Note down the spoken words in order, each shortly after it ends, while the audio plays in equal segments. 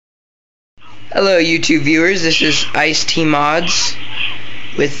Hello YouTube viewers, this is Ice-T Mods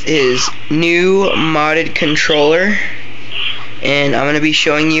with his new modded controller, and I'm going to be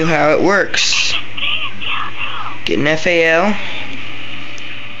showing you how it works. Get an FAL,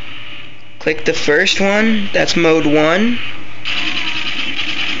 click the first one, that's mode 1.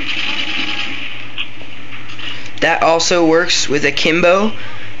 That also works with akimbo,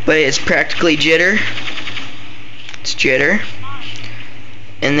 but it's practically jitter. It's jitter.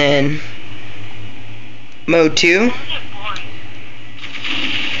 And then mode 2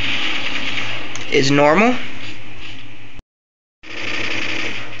 is normal.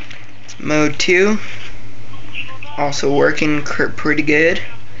 Mode 2 also working pretty good.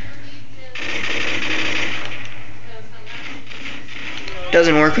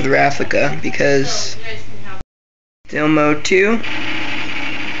 Doesn't work with Revew because still mode 2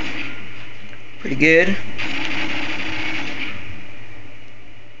 pretty good.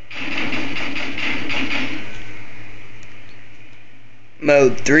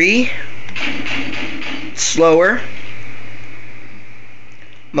 Mode 3, slower.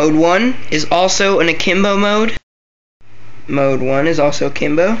 Mode 1 is also an akimbo mode. Mode 1 is also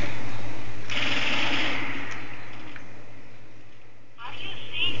akimbo.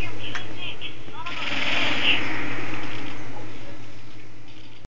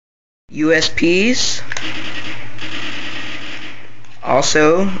 USPs,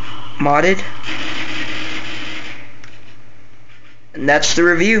 also modded. And that's the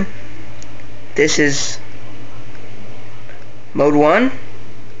review. This is mode 1,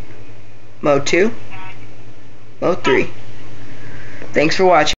 mode 2, mode 3. Thanks for watching.